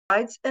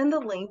slides and the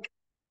link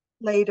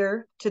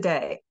later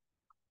today.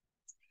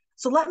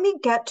 So let me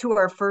get to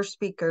our first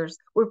speakers.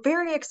 We're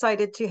very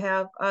excited to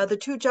have the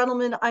two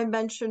gentlemen I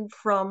mentioned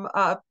from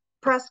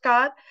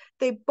Prescott.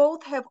 They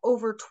both have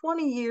over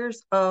 20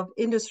 years of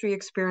industry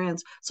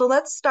experience. So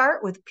let's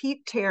start with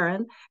Pete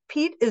Tarrant.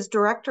 Pete is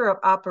Director of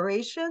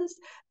Operations.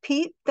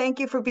 Pete, thank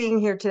you for being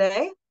here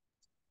today.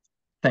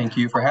 Thank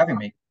you for having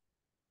me.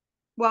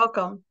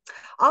 Welcome.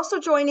 Also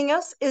joining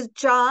us is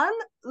John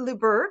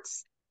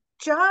Liberts.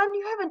 John,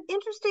 you have an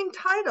interesting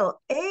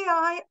title,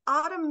 AI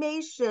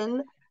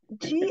Automation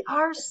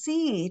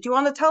GRC. Do you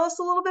want to tell us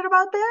a little bit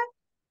about that?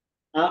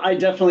 I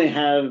definitely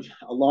have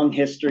a long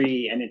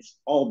history, and it's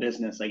all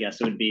business, I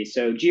guess it would be.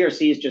 So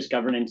GRC is just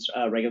governance,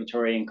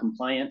 regulatory, and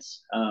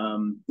compliance.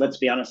 Let's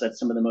be honest, that's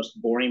some of the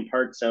most boring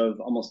parts of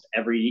almost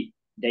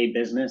everyday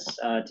business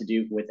to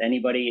do with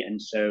anybody.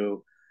 And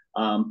so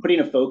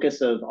putting a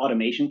focus of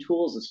automation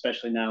tools,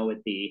 especially now with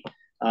the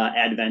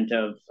advent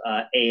of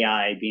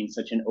AI being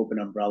such an open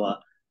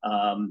umbrella,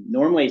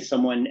 normally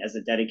someone as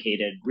a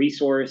dedicated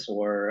resource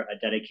or a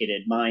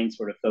dedicated mind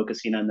sort of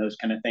focusing on those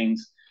kind of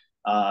things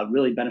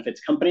really benefits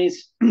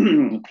companies.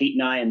 Pete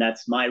and I, and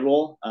that's my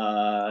role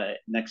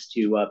next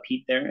to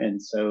Pete there.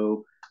 And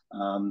so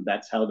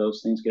that's how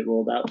those things get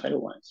rolled out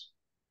title-wise.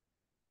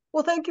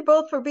 Well, thank you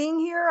both for being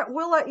here.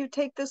 We'll let you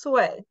take this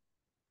away.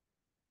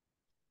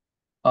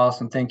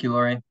 Awesome. Thank you,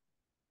 Lori.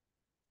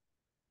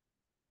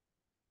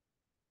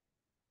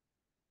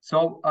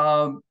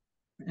 So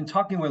in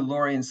talking with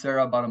Lori and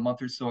Sarah about a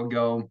month or so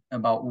ago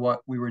about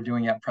what we were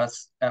doing at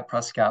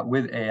Prescott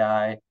with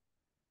AI,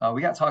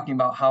 we got talking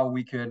about how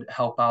we could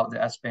help out the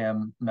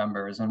SBAM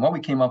members. And what we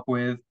came up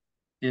with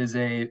is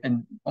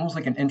almost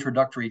like an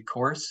introductory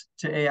course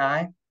to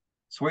AI.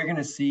 So what you're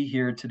going to see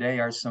here today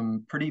are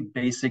some pretty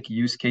basic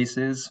use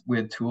cases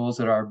with tools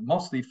that are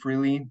mostly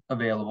freely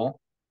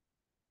available.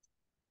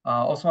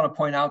 Also want to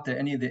point out that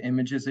any of the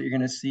images that you're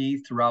going to see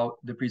throughout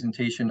the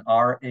presentation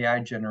are AI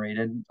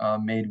generated,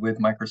 made with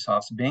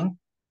Microsoft's Bing.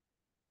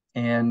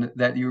 And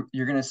that you're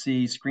going to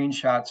see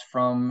screenshots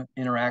from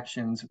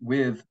interactions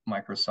with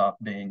Microsoft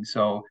Bing.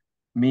 So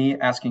me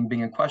asking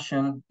Bing a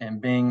question and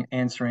Bing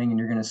answering, and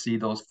you're going to see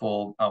those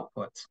full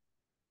outputs.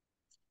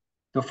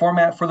 The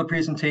format for the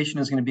presentation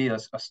is going to be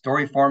a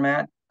story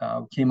format.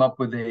 Came up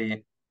with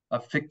a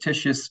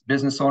fictitious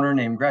business owner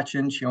named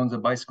Gretchen. She owns a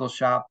bicycle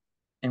shop.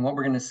 And what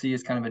we're going to see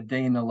is kind of a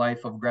day in the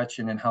life of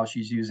Gretchen and how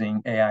she's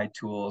using AI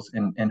tools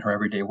in her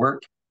everyday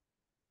work.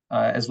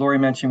 As Lori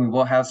mentioned, we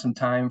will have some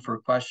time for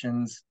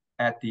questions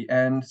at the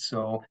end.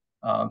 So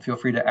feel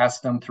free to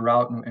ask them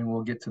throughout, and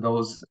we'll get to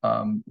those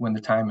when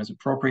the time is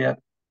appropriate.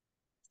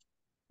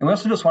 And we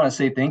also just want to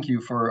say thank you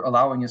for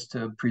allowing us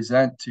to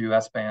present to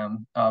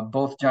SBAM.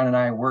 Both John and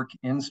I work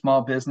in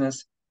small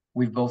business.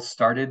 We've both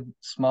started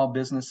small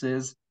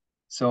businesses.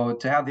 So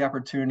to have the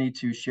opportunity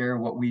to share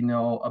what we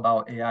know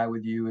about AI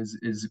with you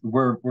is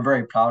we're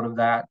very proud of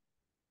that.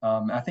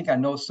 I think I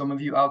know some of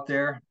you out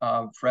there.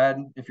 Fred,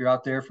 if you're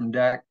out there from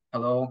DEC,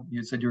 hello.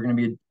 You said you were going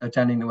to be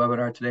attending the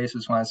webinar today, so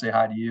just want to say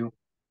hi to you.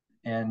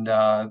 And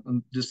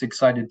I'm just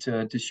excited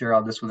to share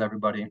all this with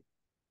everybody.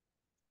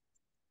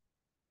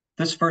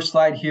 This first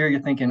slide here, you're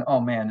thinking,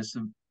 oh man, this is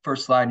the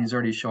first slide and he's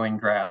already showing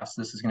graphs.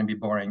 This is going to be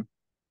boring.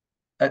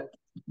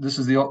 This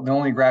is the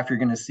only graph you're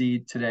going to see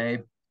today.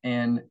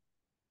 And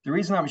the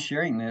reason I'm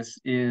sharing this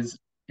is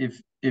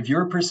if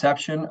your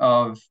perception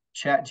of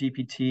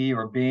ChatGPT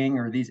or Bing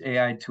or these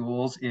AI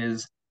tools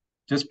is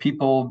just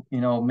people,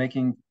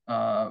 making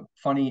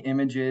funny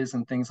images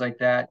and things like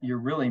that, you're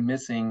really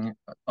missing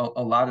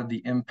a lot of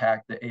the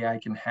impact that AI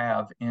can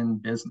have in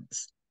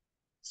business.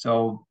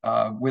 So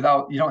you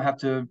don't have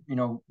to,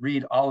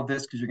 read all of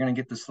this because you're going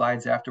to get the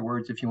slides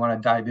afterwards if you want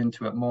to dive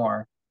into it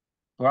more.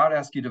 But I'd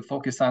ask you to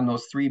focus on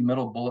those three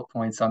middle bullet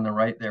points on the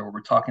right there where we're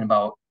talking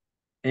about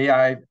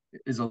AI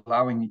is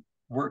allowing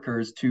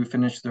workers to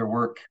finish their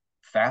work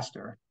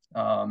faster.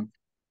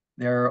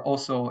 They're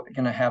also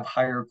going to have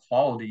higher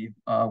quality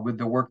with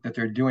the work that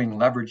they're doing,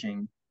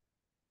 leveraging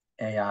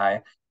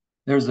AI.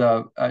 There's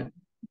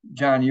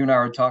John, you and I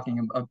were talking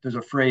about, there's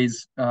a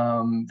phrase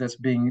that's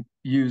being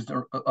used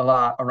a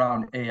lot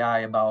around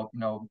AI about,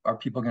 are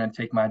people going to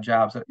take my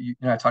jobs?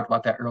 I talked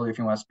about that earlier, if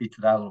you want to speak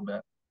to that a little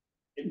bit.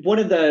 One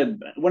of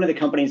the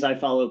companies I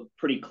follow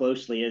pretty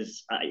closely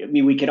is,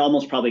 we could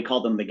almost probably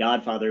call them the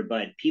Godfather,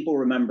 but people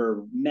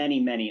remember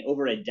many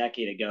over a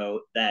decade ago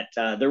that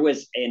there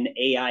was an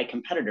AI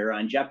competitor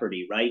on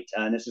Jeopardy, right?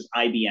 And this is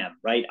IBM,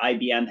 right?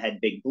 IBM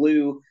had Big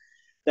Blue,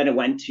 then it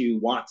went to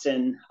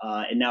Watson,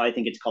 and now I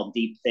think it's called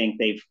Deep Think.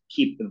 They've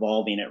keep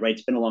evolving it, right?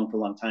 It's been along for a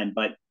long time,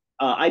 but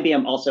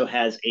IBM also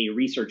has a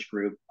research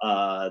group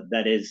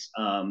that is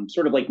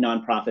sort of like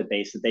nonprofit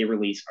based, that they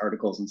release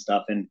articles and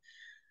stuff. And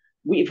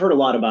we've heard a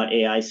lot about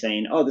AI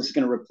saying, oh, this is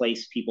going to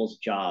replace people's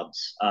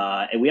jobs.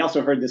 And we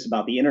also heard this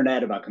about the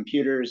internet, about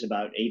computers,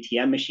 about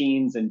ATM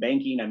machines and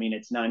banking. I mean,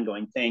 it's an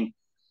ongoing thing.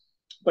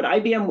 But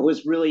IBM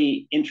was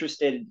really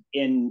interested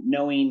in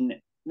knowing,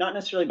 not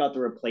necessarily about the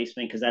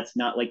replacement, because that's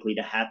not likely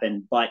to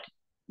happen, but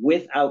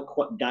without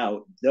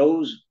doubt,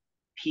 those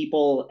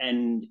people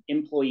and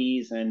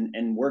employees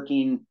and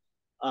working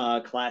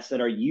class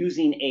that are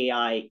using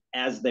AI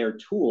as their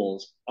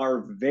tools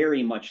are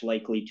very much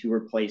likely to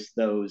replace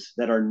those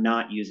that are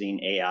not using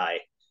AI.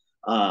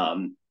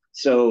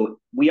 So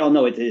we all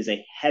know it is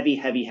a heavy,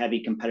 heavy,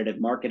 heavy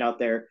competitive market out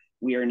there.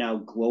 We are now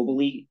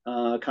globally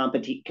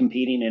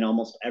competing in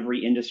almost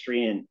every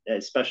industry, and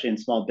especially in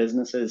small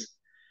businesses.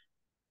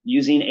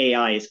 Using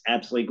AI is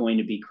absolutely going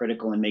to be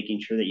critical in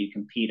making sure that you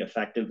compete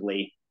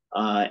effectively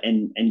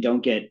and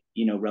don't get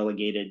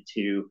relegated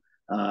to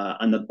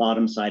on the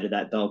bottom side of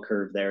that bell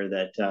curve there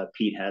that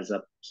Pete has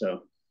up.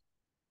 So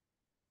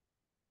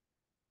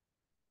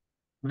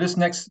this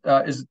next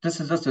is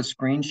just a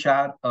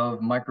screenshot of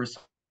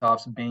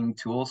Microsoft's Bing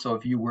tool. So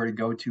if you were to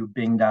go to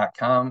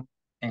bing.com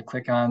and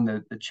click on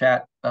the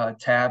chat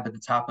tab at the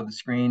top of the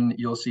screen,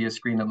 you'll see a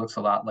screen that looks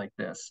a lot like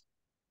this.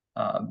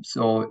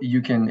 So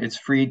it's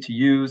free to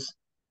use.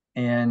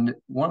 And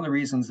one of the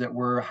reasons that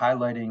we're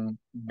highlighting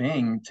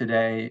Bing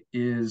today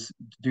is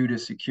due to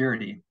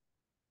security.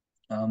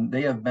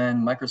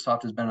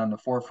 Microsoft has been on the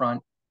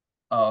forefront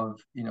of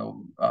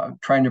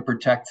trying to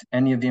protect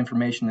any of the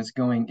information that's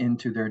going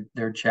into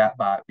their chat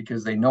bot,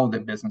 because they know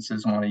that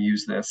businesses want to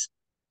use this.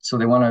 So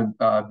they want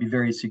to be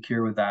very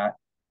secure with that.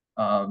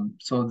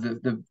 So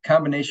the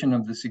combination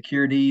of the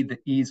security, the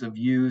ease of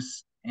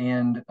use,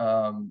 and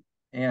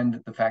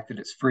the fact that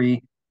it's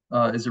free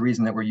is the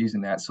reason that we're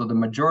using that. So the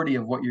majority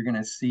of what you're going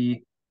to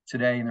see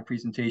today in the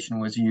presentation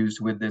was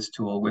used with this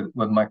tool, with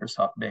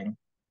Microsoft Bing.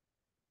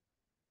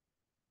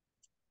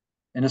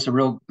 And just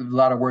a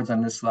lot of words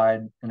on this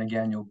slide. And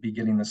again, you'll be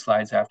getting the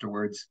slides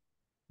afterwards.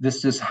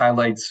 This just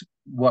highlights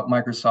what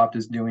Microsoft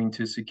is doing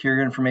to secure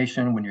your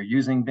information when you're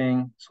using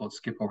Bing. So let's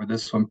skip over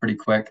this one pretty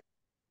quick.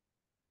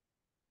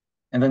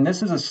 And then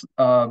this is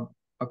a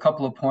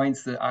couple of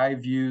points that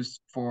I've used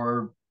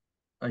for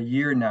a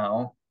year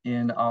now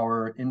in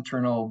our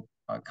internal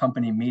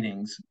company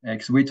meetings.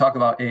 Because we talk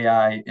about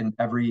AI in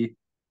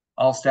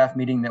all staff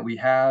meeting that we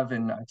have,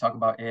 and I talk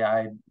about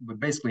AI with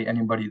basically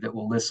anybody that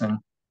will listen.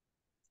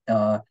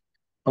 But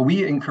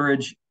we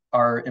encourage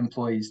our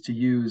employees to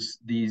use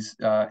these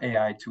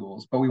AI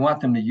tools, but we want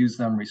them to use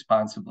them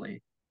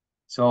responsibly.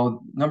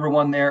 So number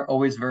one there,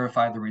 always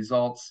verify the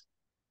results.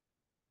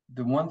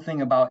 The one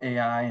thing about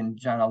AI, and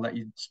John, I'll let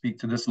you speak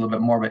to this a little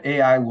bit more, but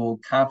AI will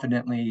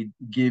confidently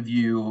give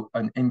you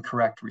an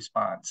incorrect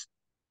response.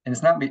 And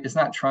it's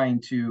not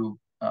trying to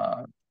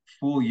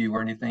fool you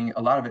or anything.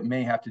 A lot of it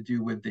may have to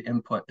do with the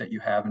input that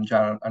you have. And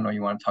John, I know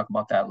you want to talk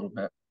about that a little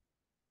bit.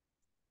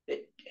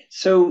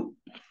 So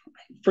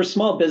for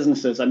small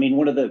businesses, I mean,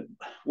 one of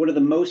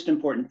the most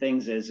important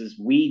things is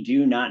we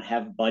do not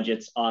have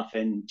budgets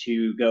often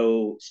to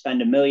go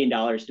spend $1 million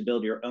to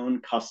build your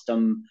own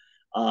custom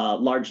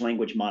large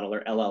language model,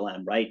 or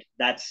LLM, right?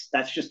 That's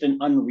just an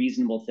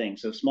unreasonable thing.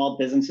 So small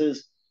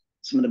businesses,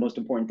 some of the most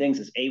important things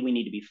is A, we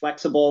need to be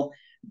flexible.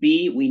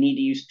 B, we need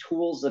to use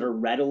tools that are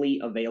readily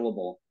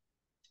available.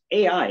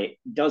 AI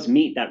does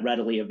meet that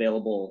readily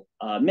available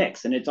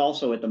mix. And it's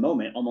also at the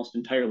moment almost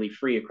entirely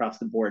free across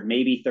the board,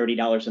 maybe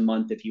 $30 a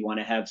month if you want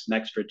to have some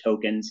extra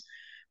tokens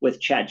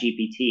with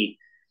ChatGPT.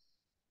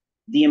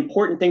 The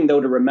important thing, though,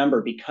 to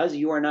remember, because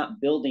you are not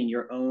building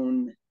your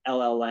own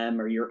LLM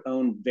or your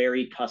own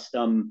very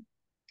custom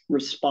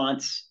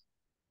response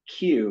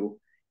queue,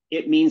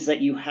 it means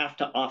that you have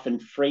to often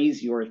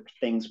phrase your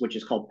things, which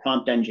is called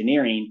prompt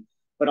engineering.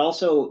 But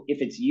also,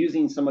 if it's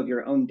using some of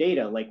your own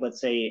data, like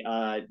let's say,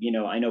 I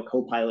know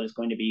Copilot is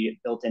going to be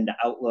built into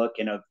Outlook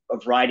and a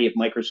variety of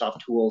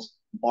Microsoft tools.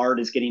 Bard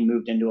is getting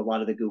moved into a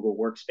lot of the Google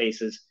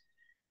workspaces.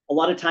 A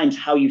lot of times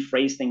how you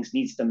phrase things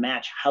needs to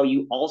match how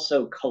you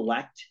also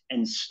collect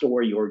and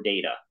store your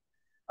data.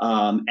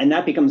 And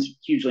that becomes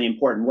hugely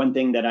important. One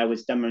thing that I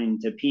was demoing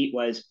to Pete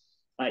was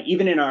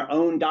even in our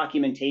own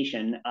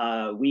documentation,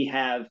 we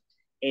have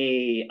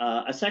a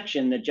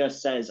section that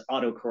just says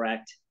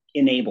autocorrect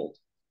enabled.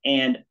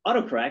 And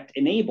autocorrect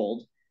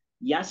enabled,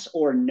 yes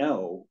or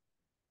no,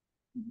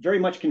 very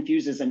much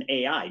confuses an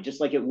AI, just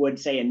like it would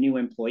say a new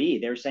employee.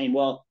 They're saying,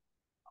 well,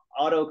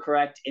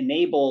 autocorrect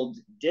enabled,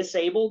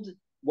 disabled,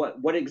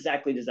 what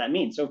exactly does that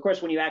mean? So of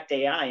course, when you act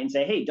AI and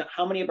say, hey,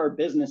 how many of our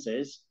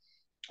businesses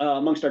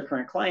amongst our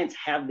current clients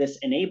have this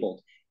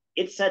enabled?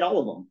 It said all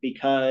of them,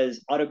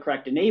 because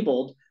autocorrect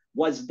enabled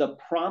was the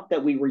prompt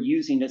that we were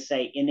using to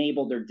say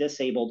enabled or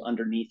disabled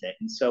underneath it.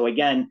 And so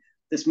again,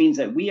 this means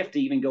that we have to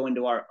even go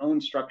into our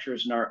own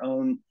structures and our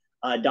own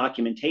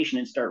documentation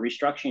and start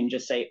restructuring and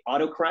just say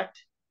autocorrect,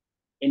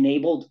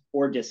 enabled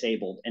or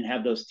disabled, and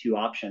have those two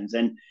options.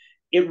 And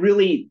it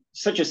really,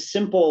 such a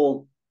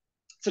simple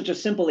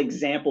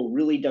example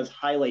really does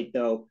highlight,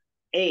 though,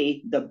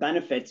 the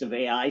benefits of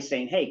AI,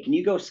 saying, hey, can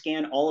you go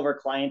scan all of our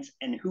clients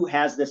and who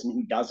has this and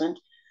who doesn't?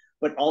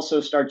 But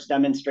also starts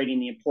demonstrating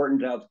the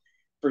importance of,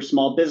 for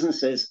small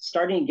businesses,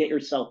 starting to get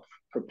yourself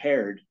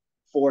prepared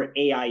for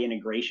AI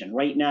integration.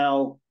 Right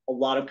now, a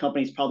lot of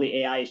companies,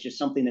 probably AI is just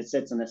something that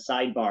sits in the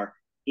sidebar.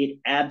 It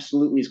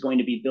absolutely is going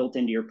to be built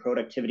into your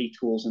productivity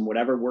tools and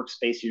whatever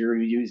workspace you're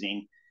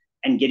using,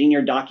 and getting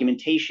your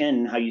documentation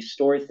and how you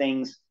store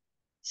things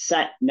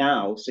set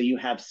now, so you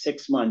have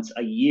 6 months,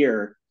 a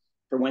year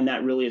for when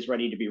that really is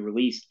ready to be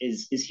released,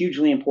 is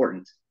hugely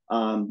important.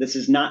 This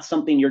is not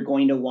something you're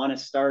going to want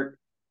to start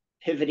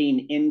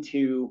pivoting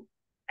into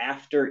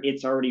after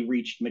it's already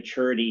reached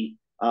maturity,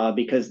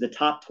 because the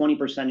top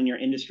 20% in your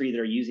industry that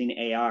are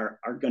using AR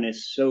are going to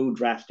so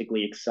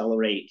drastically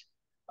accelerate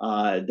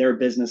their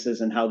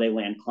businesses and how they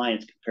land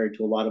clients compared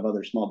to a lot of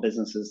other small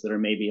businesses that are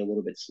maybe a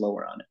little bit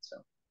slower on it.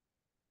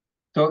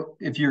 So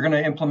if you're going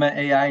to implement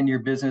AI in your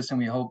business, and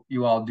we hope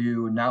you all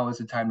do, now is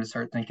the time to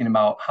start thinking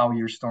about how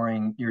you're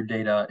storing your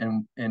data.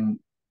 And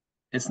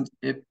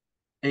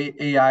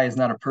AI is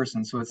not a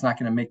person, so it's not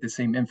going to make the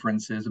same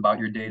inferences about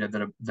your data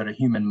that a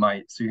human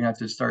might. So you're going to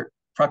have to start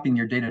prepping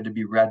your data to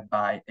be read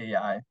by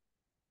AI.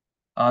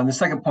 The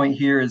second point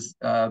here is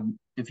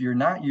if you're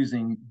not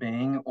using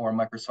Bing or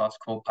Microsoft's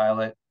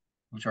Copilot,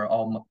 which are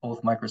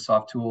both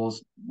Microsoft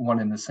tools,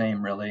 one and the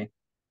same really,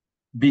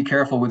 be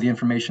careful with the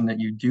information that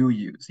you do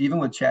use. Even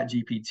with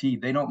ChatGPT,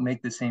 they don't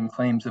make the same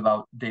claims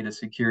about data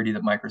security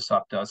that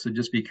Microsoft does. So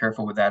just be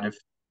careful with that. If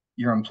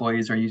your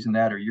employees are using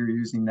that or you're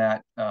using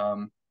that,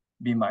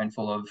 be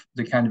mindful of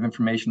the kind of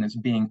information that's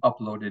being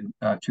uploaded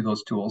to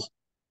those tools.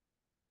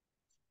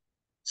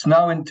 So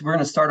now we're going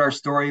to start our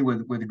story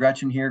with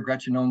Gretchen here.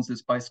 Gretchen owns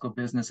this bicycle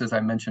business, as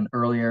I mentioned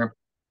earlier.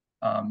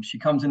 She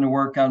comes into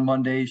work on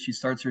Monday. She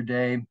starts her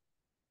day.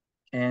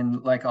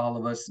 And like all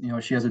of us,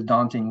 she has a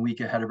daunting week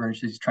ahead of her, and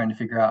she's trying to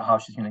figure out how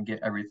she's going to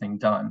get everything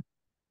done.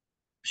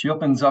 She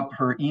opens up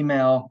her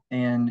email,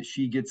 and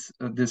she gets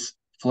this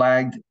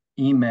flagged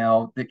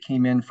email that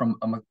came in from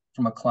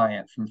a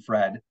client, from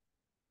Fred.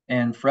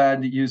 And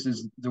Fred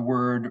uses the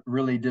word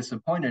really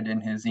disappointed in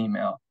his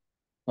email.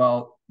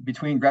 Well,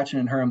 between Gretchen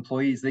and her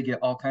employees, they get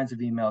all kinds of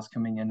emails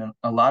coming in, and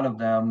a lot of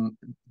them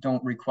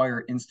don't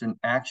require instant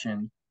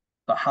action.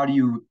 But how do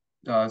you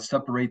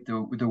separate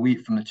the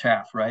wheat from the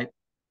chaff, right?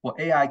 Well,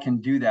 AI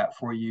can do that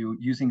for you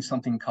using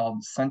something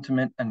called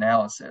sentiment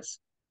analysis.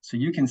 So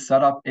you can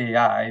set up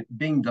AI.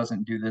 Bing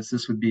doesn't do this.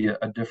 This would be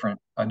a different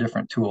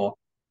tool.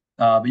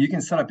 But you can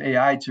set up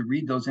AI to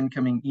read those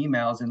incoming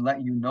emails and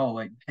let you know,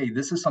 like, hey,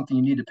 this is something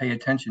you need to pay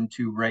attention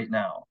to right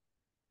now.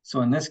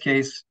 So in this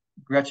case,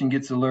 Gretchen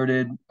gets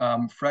alerted.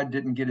 Fred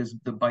didn't get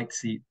the bike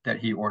seat that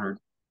he ordered.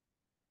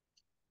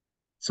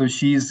 So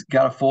she's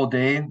got a full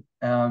day.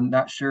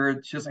 Not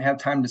sure. She doesn't have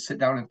time to sit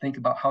down and think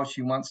about how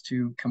she wants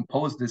to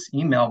compose this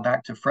email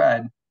back to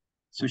Fred.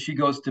 So she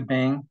goes to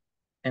Bing.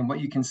 And what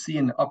you can see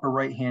in the upper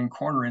right-hand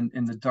corner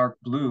in the dark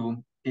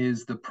blue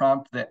is the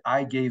prompt that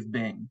I gave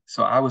Bing.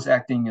 So I was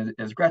acting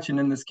as Gretchen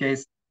in this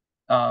case.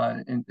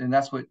 And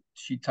that's what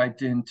she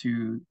typed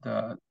into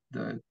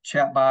the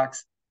chat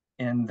box.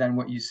 And then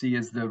what you see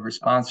is the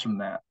response from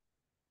that.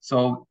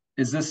 So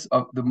is this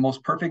the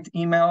most perfect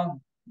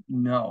email?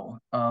 No.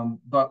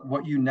 But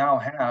what you now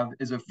have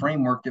is a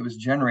framework that was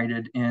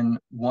generated in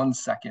 1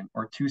 second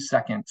or 2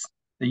 seconds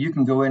that you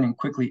can go in and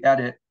quickly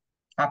edit,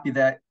 copy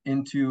that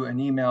into an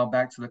email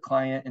back to the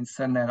client and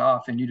send that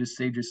off. And you just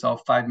saved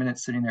yourself 5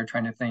 minutes sitting there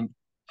trying to think,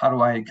 how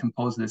do I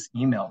compose this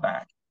email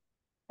back?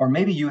 Or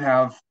maybe you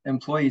have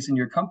employees in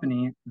your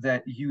company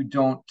that you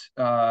don't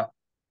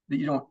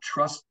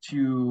trust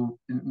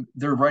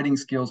their writing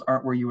skills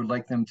aren't where you would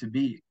like them to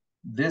be.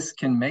 This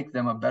can make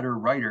them a better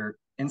writer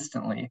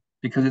instantly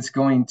because it's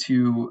going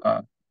to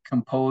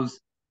compose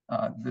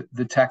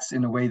the text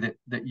in a way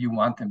that you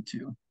want them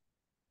to.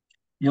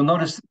 You'll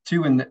notice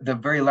too in the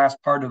very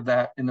last part of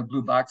that, in the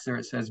blue box there,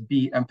 it says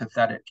be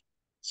empathetic.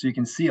 So you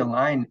can see a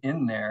line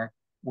in there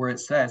where it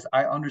says,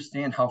 I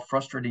understand how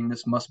frustrating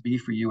this must be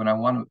for you, and I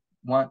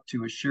want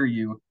to assure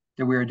you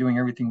that we are doing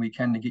everything we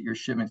can to get your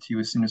shipment to you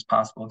as soon as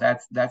possible.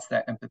 That's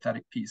that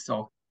empathetic piece.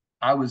 So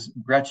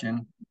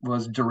Gretchen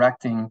was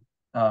directing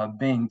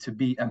Bing to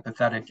be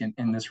empathetic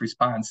in this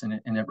response, and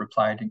it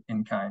replied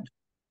in kind.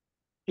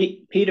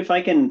 Pete, if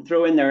I can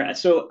throw in there,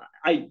 so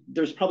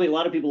there's probably a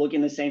lot of people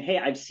looking at this saying, hey,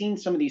 I've seen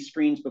some of these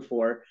screens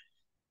before.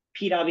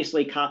 Pete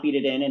obviously copied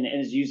it in and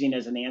is using it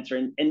as an answer.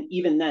 And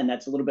even then,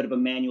 that's a little bit of a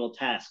manual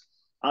task.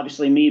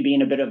 Obviously, me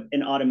being a bit of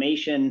an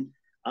automation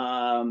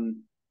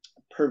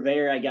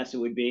purveyor, I guess it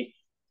would be.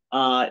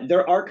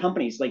 There are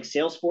companies like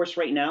Salesforce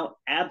right now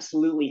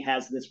absolutely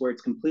has this where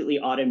it's completely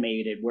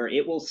automated, where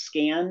it will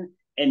scan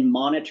and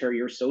monitor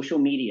your social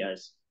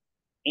medias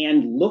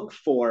and look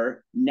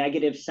for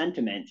negative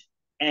sentiment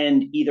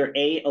and either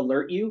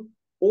alert you,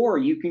 or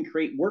you can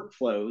create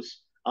workflows.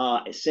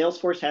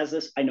 Salesforce has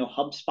this. I know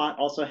HubSpot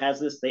also has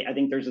this. I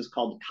think there's this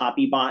called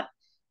Copybot.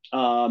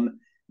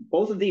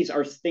 Both of these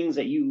are things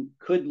that you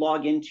could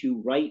log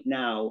into right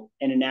now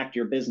and enact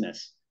your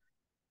business.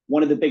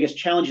 One of the biggest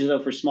challenges,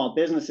 though, for small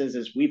businesses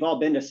is we've all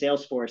been to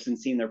Salesforce and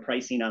seen their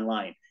pricing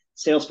online.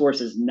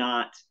 Salesforce is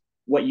not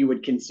what you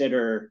would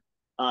consider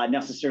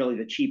necessarily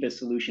the cheapest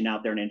solution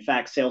out there. And in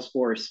fact,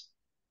 Salesforce,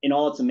 in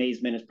all its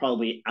amazement, is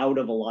probably out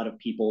of a lot of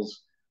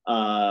people's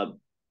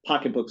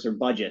pocketbooks or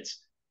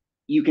budgets.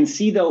 You can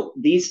see, though,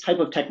 these type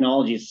of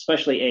technologies,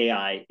 especially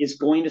AI, is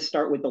going to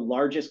start with the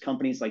largest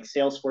companies like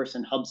Salesforce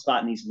and HubSpot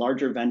and these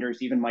larger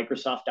vendors, even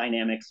Microsoft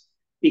Dynamics.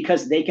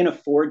 because they can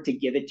afford to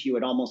give it to you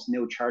at almost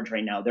no charge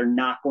right now. They're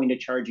not going to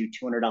charge you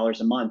 $200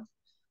 a month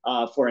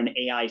for an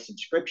AI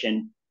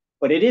subscription,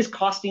 but it is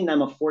costing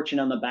them a fortune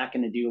on the back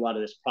end to do a lot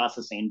of this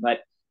processing. But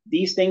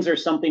these things are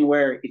something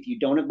where if you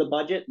don't have the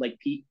budget, like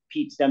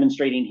Pete's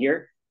demonstrating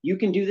here, you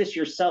can do this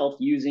yourself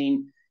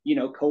using,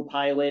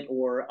 Copilot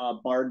or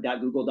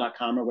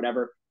bard.google.com or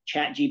whatever,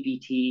 Chat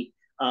GPT.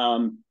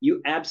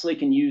 You absolutely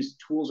can use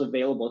tools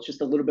available. It's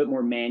just a little bit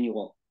more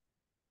manual.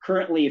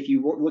 Currently, if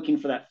you were looking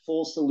for that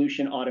full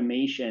solution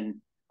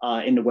automation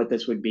into what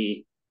this would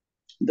be,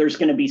 there's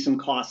going to be some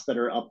costs that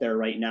are up there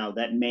right now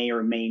that may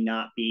or may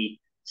not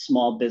be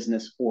small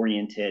business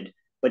oriented.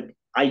 But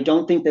I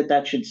don't think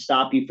that should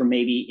stop you from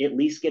maybe at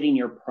least getting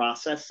your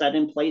process set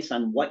in place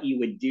on what you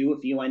would do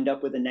if you end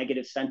up with a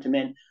negative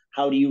sentiment.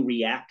 How do you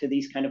react to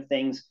these kind of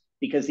things?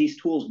 Because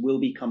these tools will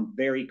become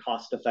very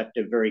cost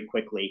effective very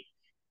quickly.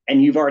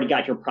 And you've already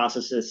got your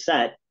processes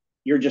set.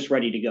 You're just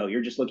ready to go.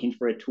 You're just looking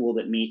for a tool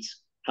that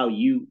meets how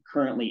you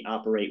currently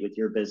operate with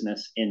your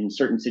business in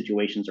certain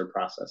situations or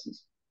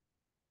processes.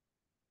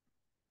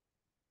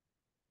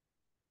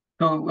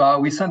 So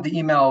we sent the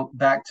email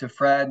back to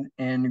Fred,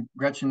 and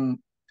Gretchen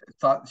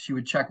thought she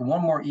would check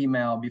one more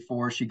email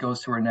before she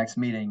goes to her next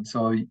meeting.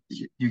 So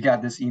you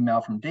got this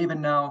email from David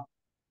now.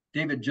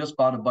 David just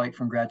bought a bike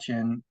from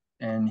Gretchen,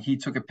 and he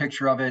took a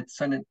picture of it,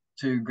 sent it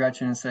to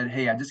Gretchen and said,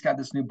 hey, I just got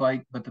this new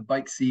bike, but the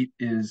bike seat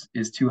is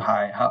too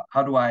high.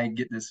 How do I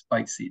get this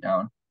bike seat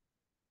down?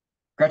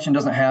 Gretchen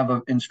doesn't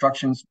have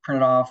instructions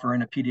printed off or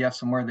in a PDF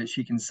somewhere that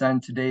she can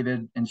send to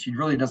David, and she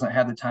really doesn't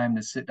have the time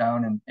to sit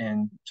down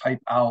and type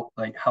out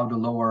like how to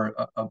lower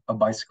a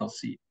bicycle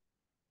seat.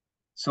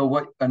 So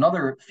what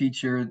another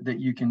feature that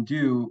you can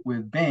do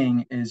with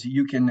Bing is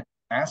you can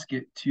ask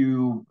it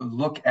to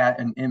look at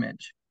an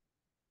image.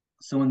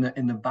 So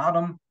in the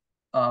bottom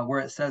where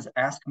it says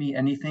ask me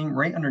anything,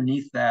 right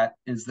underneath that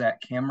is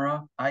that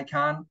camera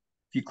icon.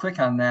 If you click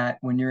on that,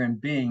 when you're in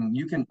Bing,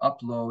 you can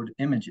upload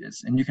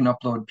images, and you can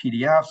upload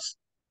PDFs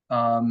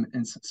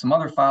and some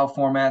other file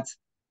formats.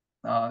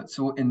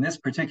 So in this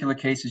particular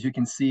case, as you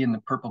can see in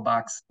the purple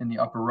box in the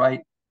upper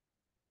right,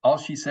 all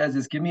she says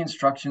is give me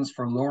instructions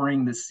for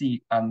lowering the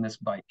seat on this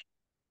bike.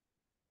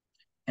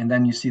 And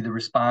then you see the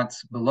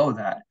response below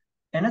that.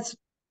 And it's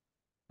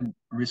a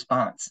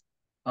response.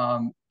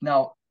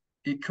 Now,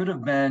 it could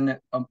have been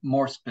a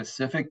more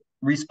specific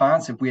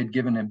response if we had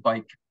given a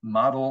bike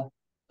model.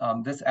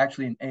 That's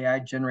actually an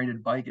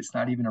AI-generated bike. It's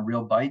not even a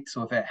real bike.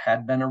 So if it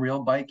had been a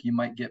real bike, you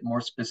might get more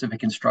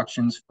specific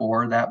instructions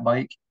for that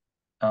bike.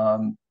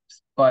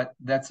 But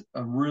that's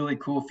a really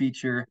cool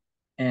feature.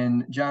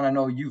 And John, I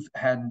know you've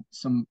had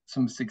some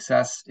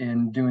success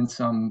in doing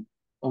some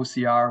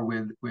OCR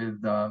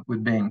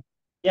with Bing.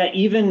 Yeah,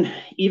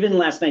 even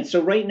last night.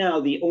 So right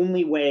now, the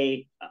only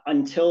way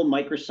until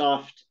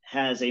Microsoft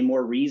has a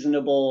more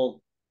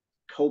reasonable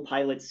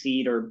Copilot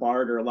seat or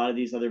Bard or a lot of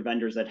these other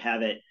vendors that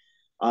have it,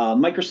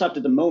 Microsoft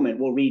at the moment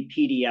will read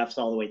PDFs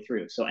all the way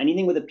through. So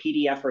anything with a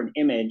PDF or an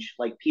image,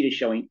 like Pete is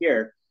showing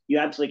here, you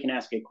absolutely can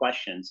ask it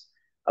questions.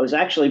 I was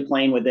actually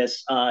playing with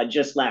this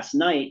just last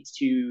night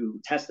to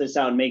test this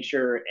out and make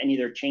sure any of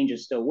their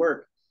changes still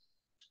work.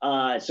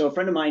 So a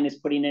friend of mine is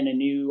putting in a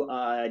new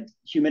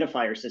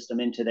humidifier system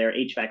into their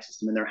HVAC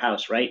system in their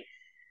house, right?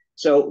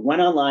 So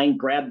went online,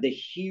 grabbed the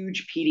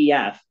huge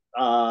PDF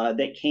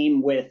that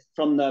came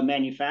from the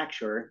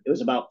manufacturer. It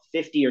was about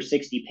 50 or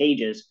 60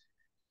 pages.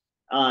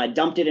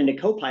 Dumped it into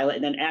Copilot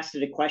and then asked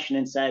it a question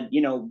and said,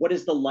 what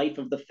is the life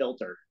of the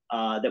filter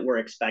that we're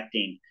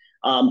expecting?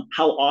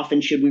 How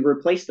often should we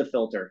replace the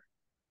filter?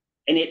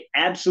 And it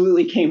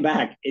absolutely came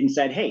back and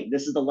said, hey,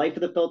 this is the life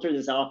of the filter.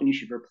 This is how often you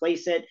should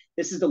replace it.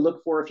 This is to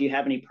look for if you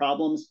have any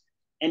problems.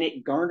 And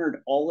it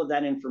garnered all of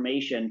that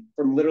information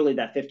from literally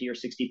that 50 or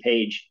 60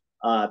 page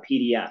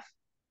PDF.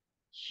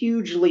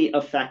 Hugely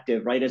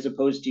effective, right? As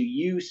opposed to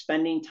you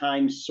spending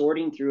time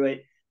sorting through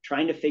it,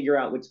 trying to figure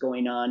out what's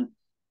going on.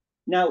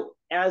 Now,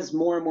 as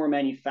more and more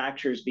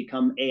manufacturers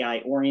become AI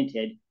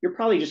oriented, you're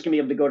probably just going to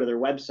be able to go to their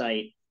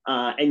website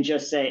and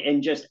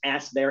just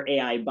ask their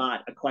AI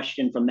bot a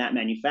question from that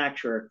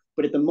manufacturer.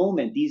 But at the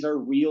moment, these are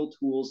real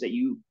tools that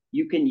you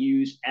can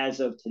use as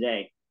of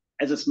today.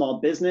 As a small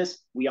business,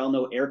 we all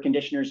know air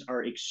conditioners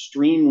are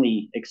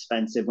extremely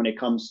expensive when it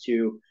comes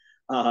to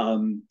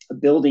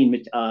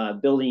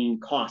building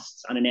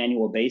costs on an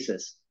annual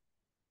basis.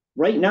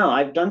 Right now,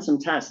 I've done some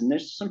tests, and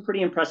there's some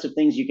pretty impressive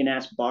things you can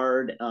ask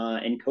Bard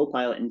and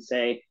Copilot and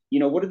say,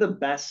 what are the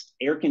best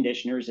air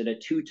conditioners at a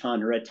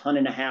 2-ton or a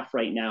 1.5 tons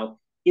right now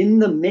in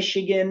the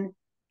Michigan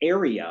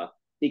area?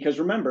 Because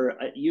remember,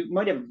 you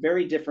might have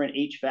very different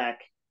HVAC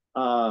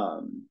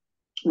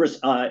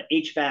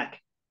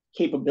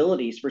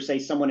capabilities for, say,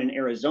 someone in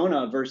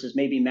Arizona versus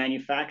maybe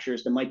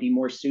manufacturers that might be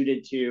more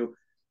suited to,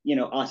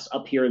 us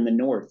up here in the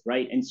north,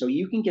 right? And so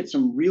you can get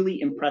some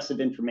really impressive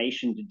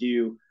information to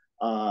do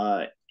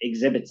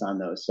exhibits on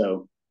those.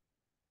 So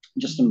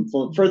just some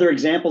further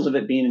examples of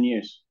it being in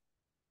use.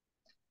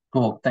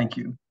 Cool, thank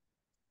you.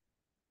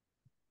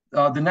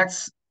 The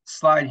next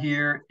slide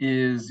here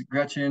is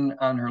Gretchen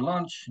on her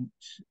lunch.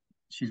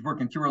 she's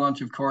working through her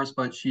lunch, of course,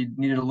 but she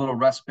needed a little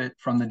respite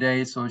from the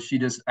day. So she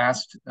just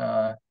asked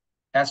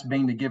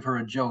Bing to give her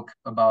a joke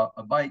about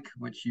a bike,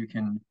 which you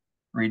can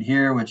read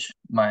here, which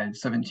my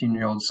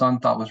 17-year-old son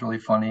thought was really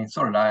funny.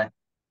 So did I.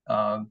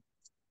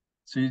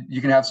 So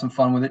you can have some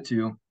fun with it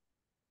too.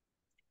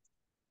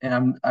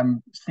 And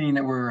I'm seeing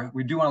that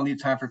we do want to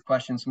leave time for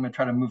questions. So I'm going to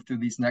try to move through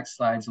these next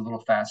slides a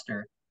little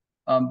faster.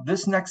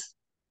 This next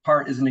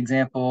part is an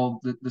example.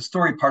 The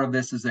story part of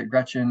this is that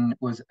Gretchen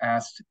was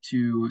asked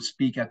to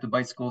speak at the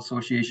Bicycle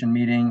Association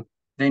meeting.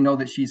 They know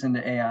that she's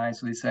into AI,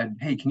 so they said,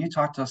 hey, can you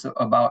talk to us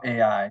about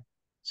AI?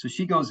 So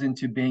she goes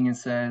into Bing and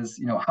says,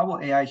 how will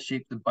AI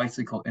shape the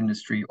bicycle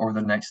industry over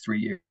the next 3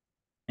 years?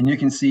 And you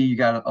can see you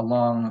got a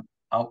long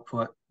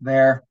output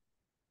there.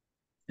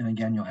 And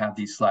again, you'll have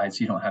these slides,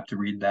 so you don't have to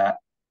read that.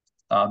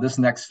 This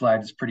next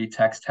slide is pretty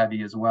text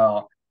heavy as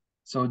well.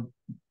 So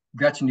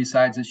Gretchen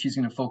decides that she's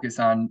going to focus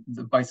on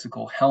the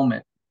bicycle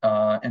helmet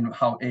and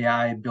how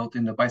AI built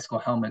into bicycle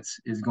helmets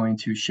is going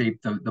to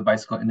shape the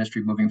bicycle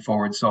industry moving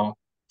forward. So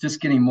just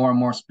getting more and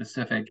more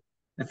specific.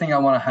 The thing I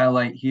want to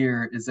highlight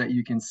here is that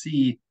you can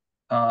see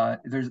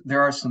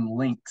there are some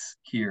links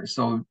here.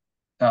 So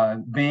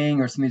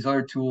Bing or some of these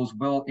other tools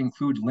will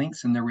include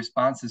links in their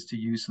responses to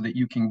you so that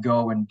you can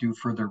go and do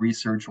further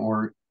research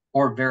or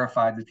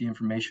verify that the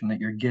information that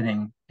you're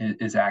getting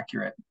is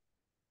accurate.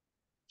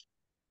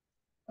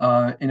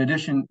 In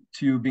addition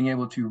to being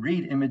able to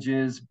read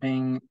images,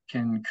 Bing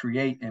can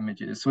create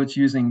images. So it's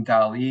using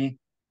DALL-E,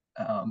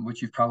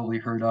 which you've probably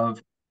heard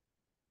of.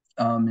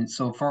 And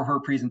so for her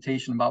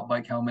presentation about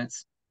bike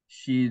helmets,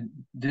 she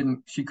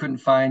couldn't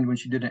find, when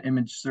she did an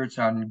image search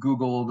on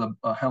Google,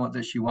 the helmet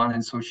that she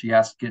wanted. So she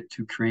asked it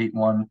to create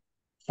one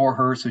for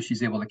her. So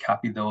she's able to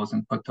copy those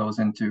and put those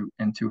into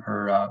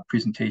her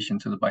presentation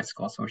to the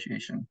Bicycle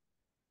Association.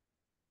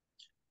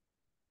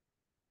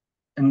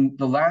 And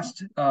the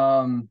last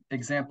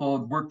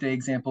example, workday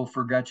example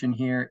for Gretchen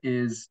here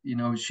is,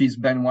 she's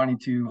been wanting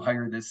to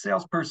hire this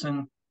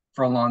salesperson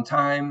for a long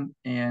time.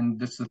 And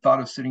the thought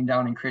of sitting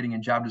down and creating a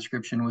job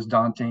description was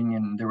daunting.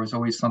 And there was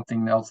always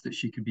something else that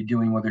she could be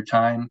doing with her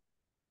time.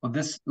 Well,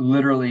 this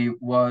literally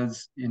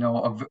was,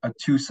 a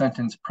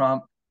 2-sentence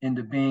prompt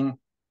into Bing.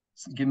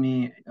 Give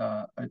me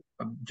a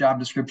job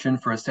description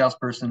for a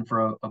salesperson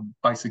for a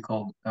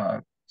bicycle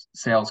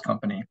sales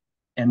company.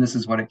 And this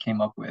is what it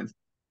came up with.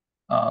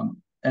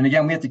 And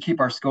again, we have to keep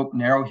our scope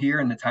narrow here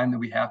in the time that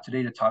we have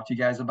today to talk to you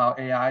guys about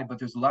AI, but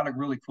there's a lot of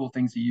really cool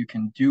things that you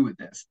can do with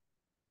this.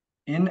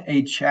 In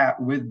a chat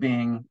with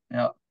Bing,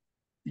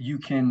 you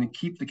can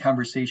keep the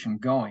conversation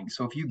going.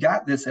 So if you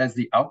got this as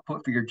the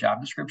output for your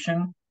job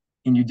description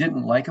and you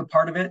didn't like a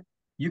part of it,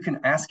 you can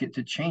ask it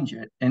to change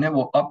it and it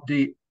will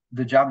update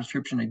the job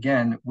description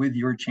again with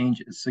your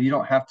changes. So you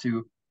don't have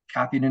to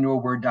copy it into a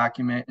Word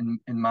document and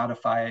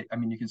modify it. I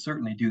mean, you can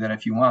certainly do that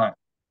if you want.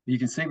 But you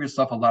can save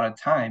yourself a lot of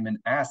time and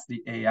ask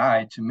the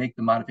AI to make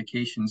the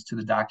modifications to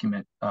the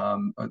document,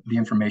 the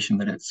information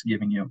that it's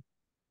giving you.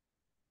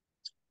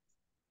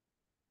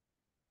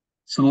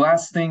 So the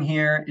last thing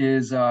here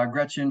is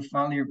Gretchen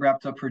finally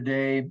wrapped up her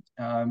day.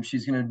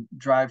 She's going to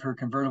drive her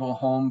convertible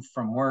home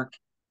from work,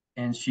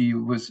 and she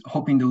was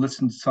hoping to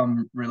listen to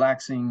some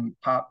relaxing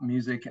pop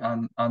music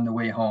on the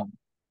way home.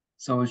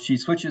 So she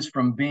switches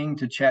from Bing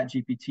to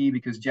ChatGPT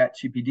because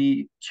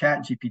ChatGPT,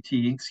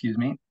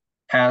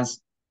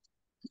 has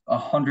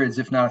hundreds,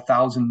 if not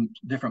 1,000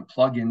 different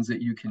plugins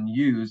that you can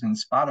use, and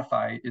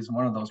Spotify is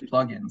one of those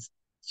plugins.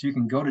 So you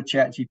can go to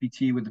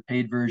ChatGPT with the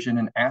paid version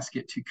and ask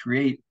it to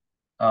create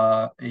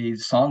a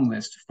song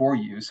list for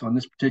you. So in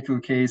this particular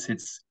case,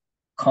 it's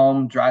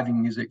calm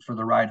driving music for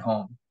the ride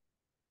home.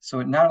 So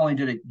it not only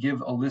did it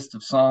give a list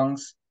of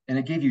songs, and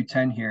it gave you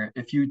 10 here.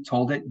 If you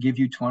told it give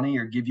you 20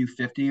 or give you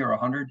 50 or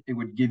 100, it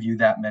would give you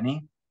that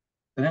many.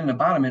 But then at the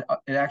bottom, it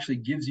actually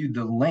gives you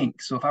the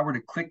link. So if I were to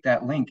click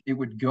that link, it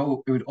would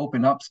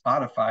open up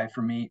Spotify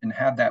for me and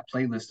have that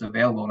playlist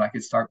available, and I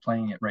could start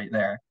playing it right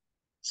there.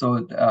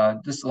 So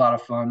just a lot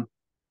of fun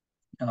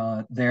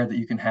there that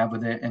you can have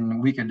with it.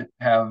 And we could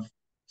have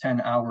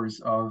 10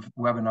 hours of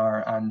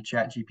webinar on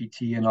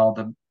ChatGPT and all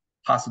the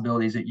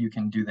possibilities that you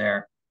can do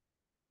there.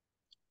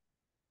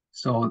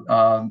 So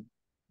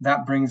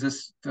that brings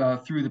us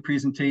through the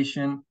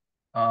presentation.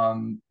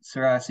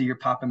 Sarah, I see you're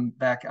popping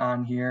back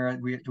on here.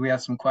 Do we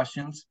have some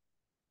questions?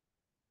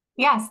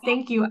 Yes,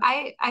 thank you.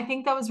 I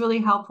think that was really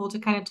helpful to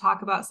kind of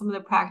talk about some of the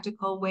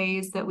practical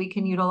ways that we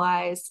can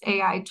utilize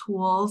AI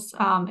tools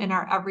in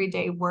our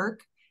everyday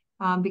work,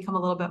 become a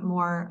little bit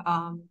more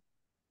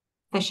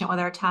efficient with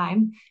our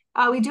time.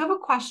 We do have a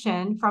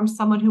question from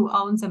someone who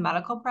owns a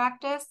medical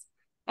practice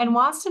and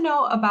wants to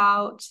know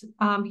about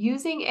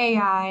using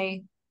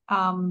AI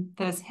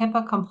that is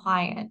HIPAA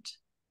compliant.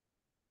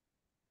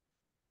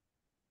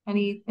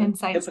 Any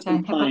insights to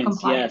HIPAA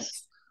compliance?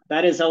 Yes,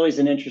 that is always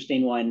an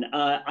interesting one.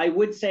 I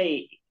would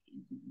say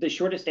the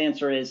shortest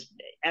answer is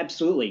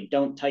absolutely.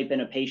 Don't type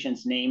in a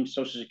patient's name,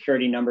 social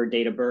security number,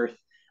 date of birth.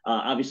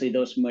 Obviously,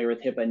 those familiar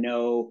with HIPAA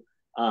know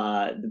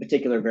the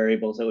particular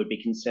variables that would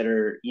be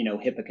considered,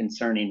 HIPAA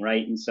concerning,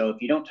 right? And so if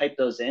you don't type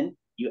those in,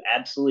 you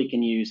absolutely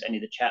can use any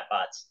of the chat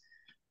bots.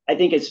 I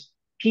think as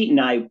Pete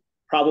and I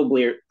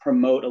probably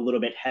promote a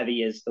little bit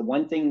heavy is the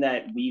one thing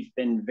that we've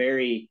been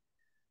very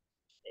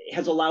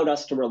has allowed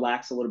us to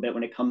relax a little bit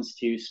when it comes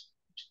to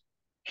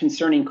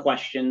concerning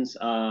questions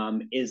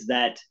is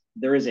that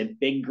there is a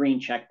big green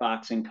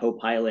checkbox in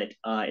Copilot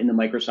in the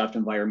Microsoft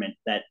environment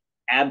that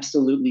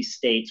absolutely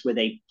states with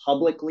a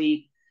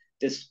publicly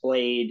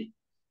displayed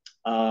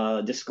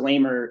legal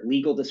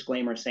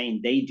disclaimer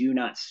saying they do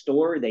not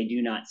store, they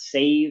do not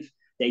save,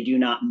 they do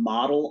not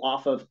model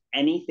off of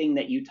anything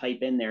that you type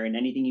in there, and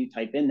anything you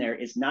type in there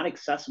is not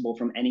accessible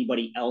from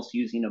anybody else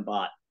using a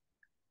bot.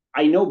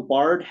 I know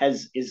Bard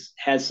has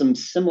some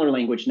similar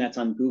language, and that's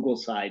on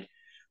Google's side.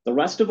 The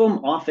rest of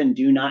them often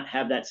do not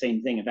have that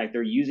same thing. In fact,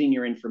 they're using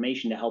your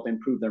information to help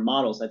improve their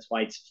models. That's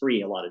why it's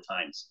free a lot of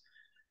times.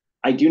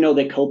 I do know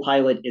that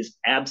Copilot is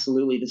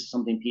absolutely, this is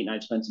something Pete and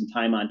I've spent some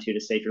time on too, to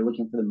say if you're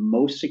looking for the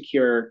most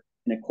secure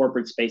in a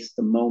corporate space at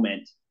the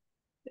moment,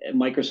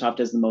 Microsoft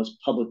has the most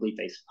publicly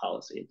faced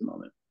policy at the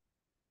moment.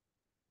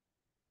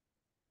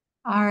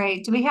 All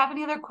right. Do we have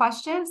any other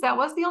questions? That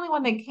was the only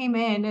one that came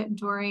in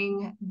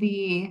during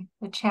the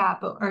chat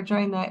or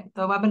during the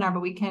webinar,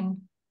 but we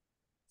can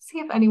see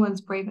if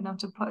anyone's brave enough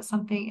to put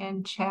something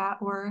in chat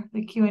or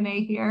the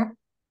Q&A here.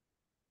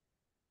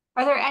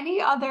 Are there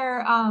any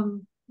other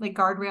like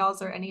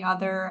guardrails or any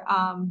other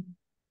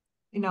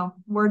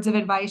words of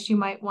advice you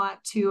might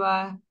want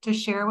to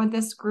share with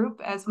this group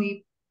as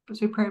we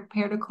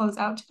prepare to close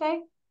out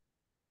today?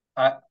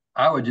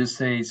 I would just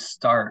say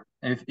start.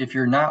 If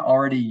you're not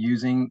already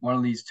using one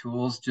of these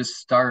tools, just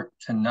start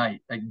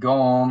tonight. Like go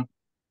home,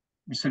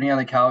 you're sitting on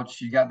the couch,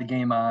 you got the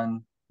game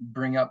on,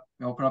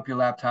 open up your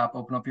laptop,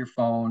 open up your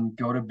phone,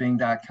 go to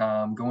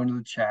bing.com, go into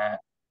the chat,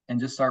 and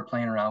just start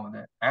playing around with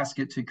it. Ask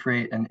it to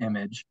create an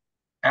image.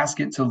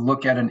 Ask it to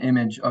look at an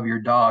image of your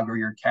dog or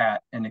your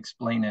cat and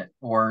explain it.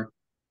 Or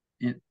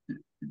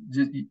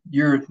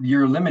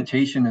your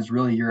limitation is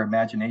really your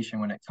imagination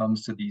when it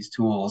comes to these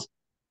tools.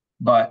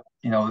 But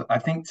I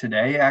think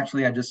today,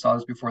 actually, I just saw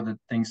this before the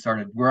thing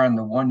started. We're on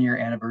the 1-year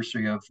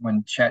anniversary of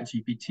when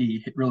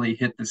ChatGPT really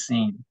hit the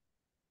scene.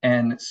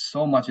 And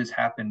so much has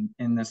happened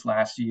in this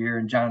last year.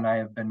 And John and I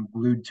have been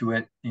glued to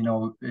it,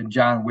 and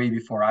John way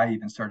before I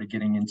even started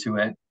getting into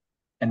it.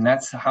 And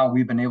that's how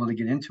we've been able to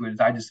get into it.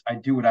 Is I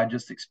do what I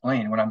just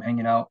explained. When I'm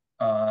hanging out,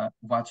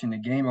 watching the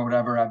game or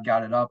whatever, I've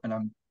got it up and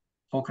I'm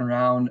poking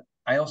around.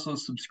 I also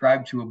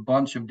subscribe to a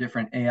bunch of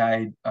different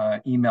AI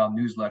email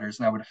newsletters,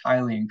 and I would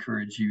highly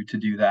encourage you to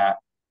do that.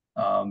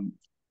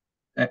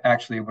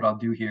 Actually, what I'll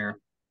do here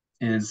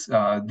is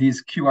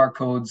these QR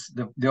codes.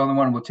 The other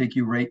one will take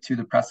you right to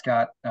the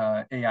Prescott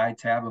AI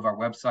tab of our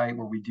website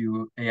where we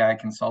do AI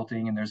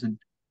consulting, and there's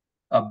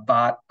a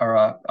bot or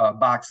a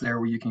box there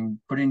where you can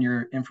put in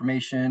your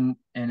information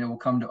and it will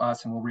come to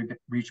us and we'll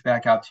reach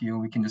back out to you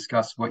and we can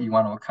discuss what you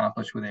want to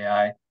accomplish with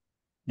AI.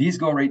 These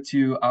go right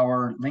to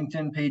our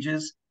LinkedIn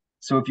pages.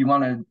 So if you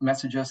want to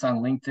message us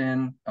on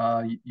LinkedIn,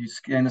 you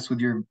scan us with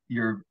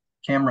your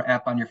camera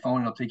app on your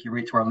phone, it'll take you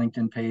right to our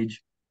LinkedIn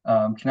page.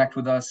 Connect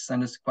with us,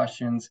 send us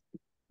questions,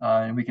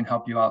 and we can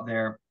help you out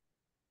there.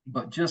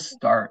 But just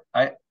start.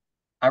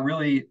 I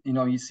really,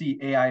 you see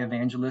AI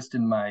evangelist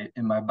in my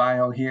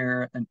bio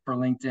here and for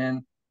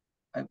LinkedIn.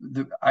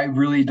 I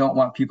really don't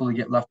want people to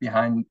get left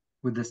behind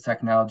with this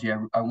technology.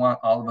 I want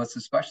all of us,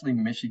 especially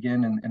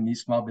Michigan and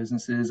these small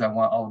businesses, I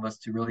want all of us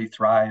to really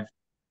thrive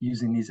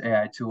using these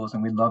AI tools.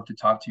 And we'd love to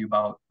talk to you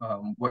about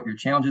what your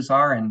challenges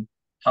are and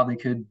how they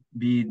could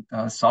be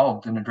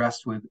solved and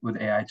addressed with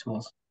AI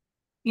tools.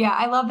 Yeah,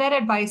 I love that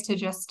advice to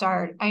just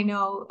start. I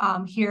know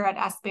here at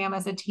SBAM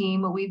as a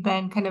team, we've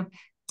been kind of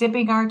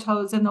dipping our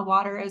toes in the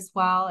water as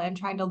well and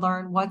trying to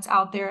learn what's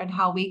out there and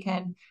how we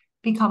can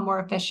become more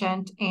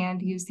efficient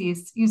and use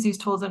these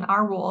tools in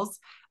our roles.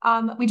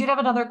 We did have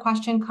another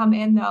question come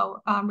in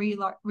though,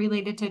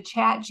 related to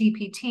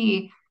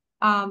ChatGPT,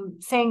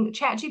 saying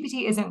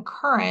ChatGPT isn't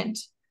current.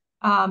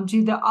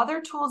 Do the other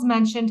tools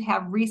mentioned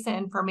have recent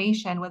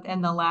information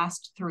within the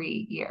last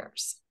 3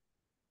 years?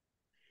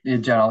 Yeah,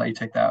 Jen, I'll let you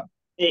take that.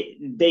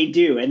 They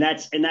do, and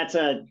that's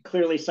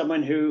clearly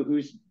someone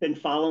who's been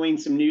following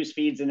some news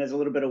feeds and is a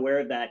little bit aware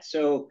of that.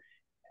 So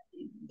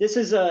this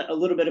is a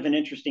little bit of an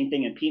interesting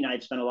thing, and Pete and I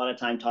have spent a lot of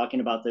time talking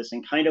about this,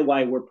 and kind of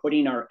why we're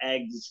putting our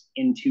eggs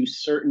into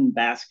certain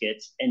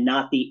baskets and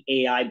not the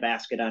AI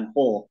basket on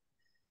whole.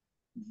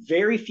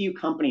 Very few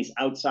companies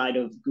outside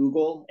of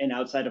Google and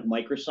outside of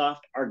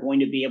Microsoft are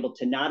going to be able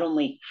to not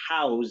only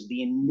house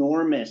the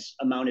enormous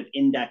amount of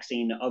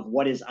indexing of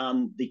what is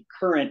on the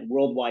current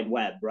World Wide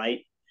Web, right?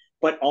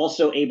 But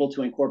also able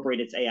to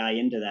incorporate its AI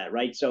into that,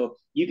 right? So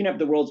you can have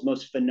the world's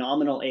most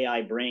phenomenal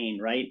AI brain,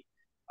 right?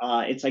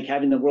 It's like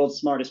having the world's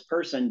smartest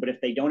person, but if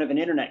they don't have an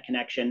internet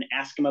connection,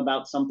 ask them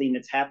about something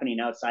that's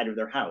happening outside of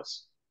their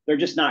house. They're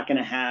just not going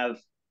to have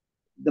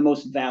the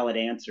most valid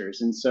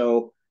answers. And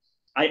so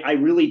I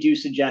really do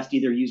suggest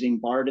either using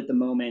Bard at the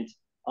moment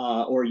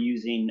or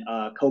using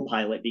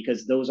Copilot,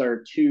 because those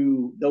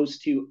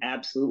two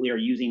absolutely are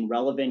using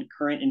relevant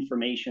current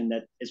information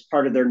that is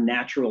part of their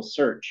natural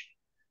search,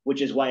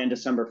 which is why on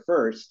December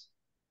 1st,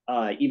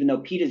 even though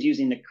Pete is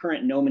using the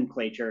current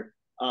nomenclature,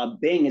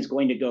 Bing is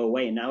going to go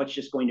away, and now it's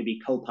just going to be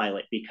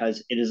Copilot,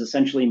 because it is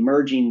essentially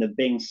merging the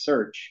Bing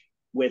search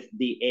with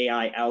the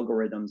AI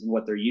algorithms and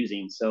what they're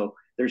using. So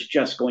there's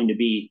just going to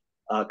be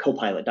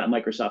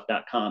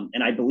copilot.microsoft.com.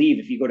 And I believe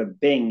if you go to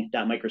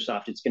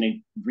bing.microsoft, it's going to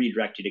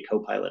redirect you to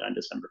Copilot on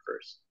December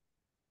 1st.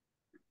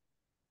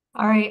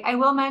 All right. I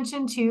will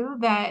mention too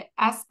that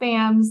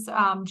SBAM's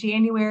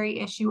January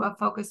issue of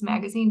Focus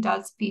Magazine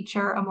does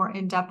feature a more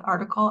in-depth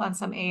article on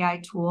some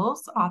AI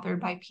tools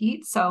authored by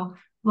Pete. So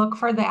look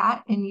for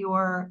that in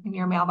your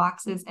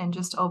mailboxes in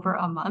just over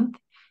a month.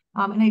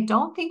 And I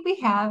don't think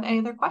we have any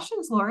other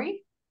questions,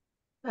 Lori.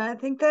 I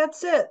think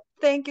that's it.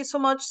 Thank you so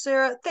much,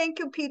 Sarah. Thank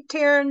you, Pete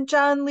Taryn,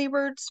 John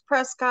Lieberts,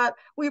 Prescott.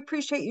 We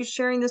appreciate you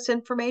sharing this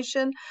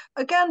information.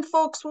 Again,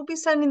 folks, we'll be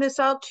sending this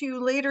out to you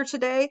later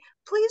today.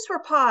 Please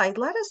reply.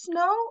 Let us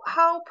know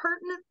how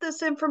pertinent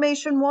this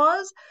information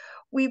was.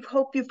 We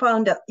hope you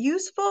found it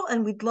useful,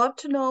 and we'd love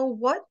to know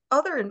what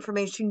other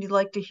information you'd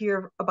like to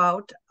hear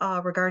about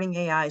regarding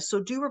AI.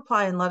 So do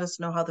reply and let us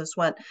know how this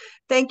went.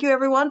 Thank you,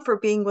 everyone, for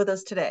being with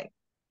us today.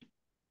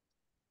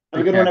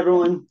 Have a good one,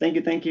 everyone. Thank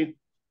you. Thank you.